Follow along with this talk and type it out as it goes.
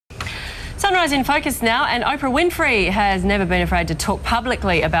Sunrise in focus now, and Oprah Winfrey has never been afraid to talk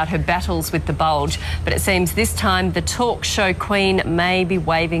publicly about her battles with the bulge, but it seems this time the talk show queen may be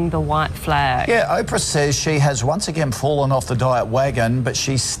waving the white flag. Yeah, Oprah says she has once again fallen off the diet wagon, but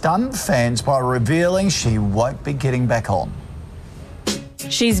she stunned fans by revealing she won't be getting back on.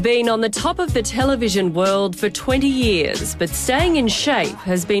 She's been on the top of the television world for 20 years, but staying in shape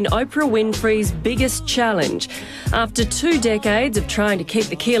has been Oprah Winfrey's biggest challenge. After 2 decades of trying to keep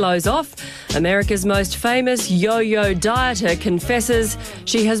the kilos off, America's most famous yo-yo dieter confesses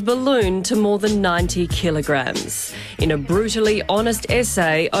she has ballooned to more than 90 kilograms. In a brutally honest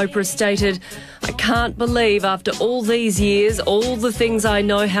essay, Oprah stated, "I can't believe after all these years, all the things I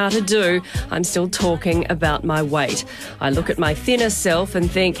know how to do, I'm still talking about my weight. I look at my thinner self and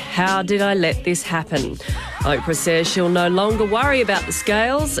think, how did I let this happen?" Oprah says she'll no longer worry about the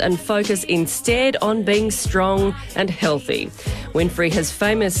scales and focus instead on being strong and healthy. Winfrey has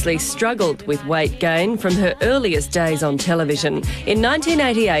famously struggled with weight gain from her earliest days on television. In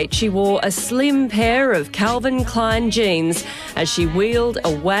 1988, she wore a slim pair of Calvin Klein jeans as she wheeled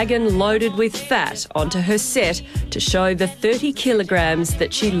a wagon loaded with fat onto her set to show the 30 kilograms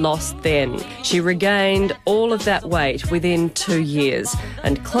that she lost then. She regained all of that weight within 2 years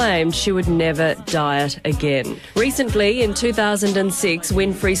and claimed she would never diet again. Recently, in 2006,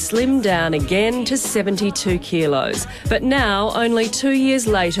 Winfrey slimmed down again to 72 kilos. But now, only 2 years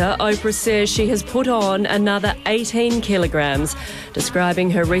later, Oprah says she has put on another 18 kilograms,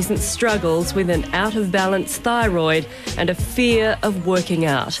 describing her recent struggles with an out-of-balance thyroid and a fear of working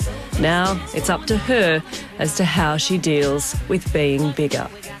out. Now, it's up to her as to how she deals with being bigger.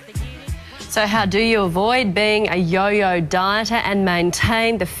 So how do you avoid being a yo-yo dieter and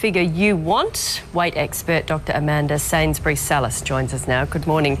maintain the figure you want? Weight expert Dr. Amanda Sainsbury-Salis joins us now. Good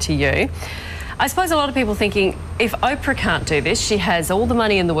morning to you. I suppose a lot of people thinking, if Oprah can't do this, she has all the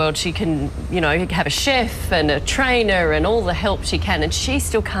money in the world, she can, have a chef and a trainer and all the help she can, and she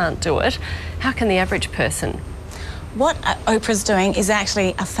still can't do it. How can the average person? What Oprah's doing is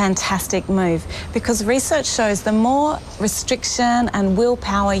actually a fantastic move, because research shows the more restriction and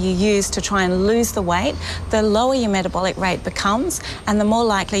willpower you use to try and lose the weight, the lower your metabolic rate becomes and the more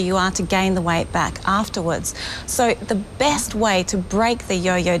likely you are to gain the weight back afterwards. So the best way to break the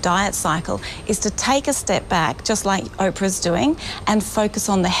yo-yo diet cycle is to take a step back, just like Oprah's doing, and focus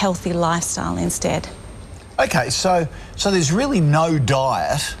on the healthy lifestyle instead. Okay, so there's really no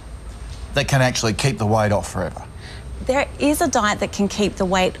diet that can actually keep the weight off forever? There is a diet that can keep the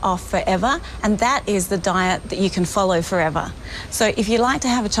weight off forever, and that is the diet that you can follow forever. So if you like to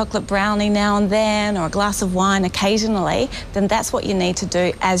have a chocolate brownie now and then, or a glass of wine occasionally, then that's what you need to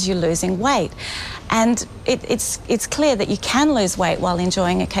do as you're losing weight. And it's clear that you can lose weight while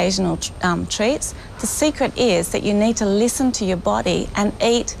enjoying occasional treats. The secret is that you need to listen to your body and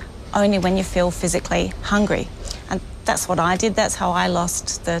eat only when you feel physically hungry. And that's what I did. That's how I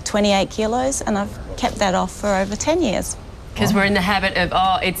lost the 28 kilos, and I've kept that off for over 10 years. Because we're in the habit of,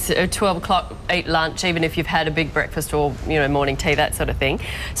 it's 12 o'clock, eat lunch, even if you've had a big breakfast or, morning tea, that sort of thing.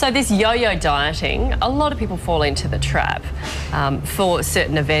 So this yo-yo dieting, a lot of people fall into the trap for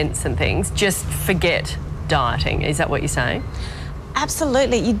certain events and things. Just forget dieting. Is that what you're saying?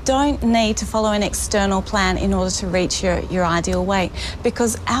 Absolutely. You don't need to follow an external plan in order to reach your ideal weight,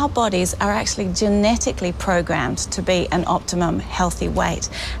 because our bodies are actually genetically programmed to be an optimum healthy weight.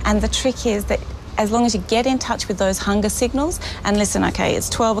 And the trick is that as long as you get in touch with those hunger signals and listen, okay, it's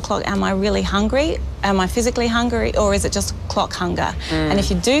 12 o'clock, am I really hungry? Am I physically hungry, or is it just clock hunger? And if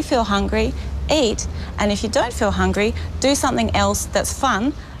you do feel hungry, eat. And if you don't feel hungry, do something else that's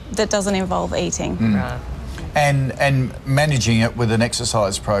fun that doesn't involve eating. Right. And managing it with an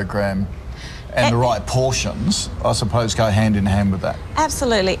exercise program and the right portions, I suppose, go hand in hand with that.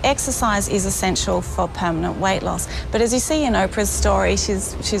 Absolutely. Exercise is essential for permanent weight loss. But as you see in Oprah's story,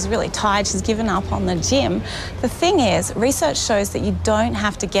 she's really tired, she's given up on the gym. The thing is, research shows that you don't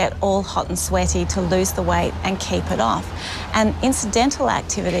have to get all hot and sweaty to lose the weight and keep it off. And incidental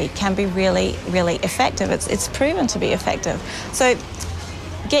activity can be really, really effective. It's proven to be effective. So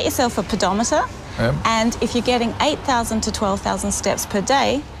get yourself a pedometer. Yep. And if you're getting 8,000 to 12,000 steps per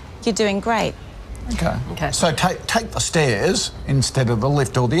day, you're doing great. Okay. So take the stairs instead of the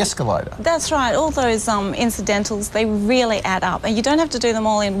lift or the escalator. That's right. All those incidentals, they really add up. And you don't have to do them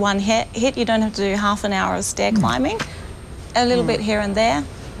all in one hit. You don't have to do half an hour of stair climbing. A little bit here and there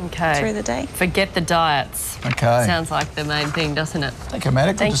through the day. Forget the diets. Okay. Sounds like the main thing, doesn't it? Thank you,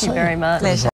 Amanda. Thank you very much. Pleasure.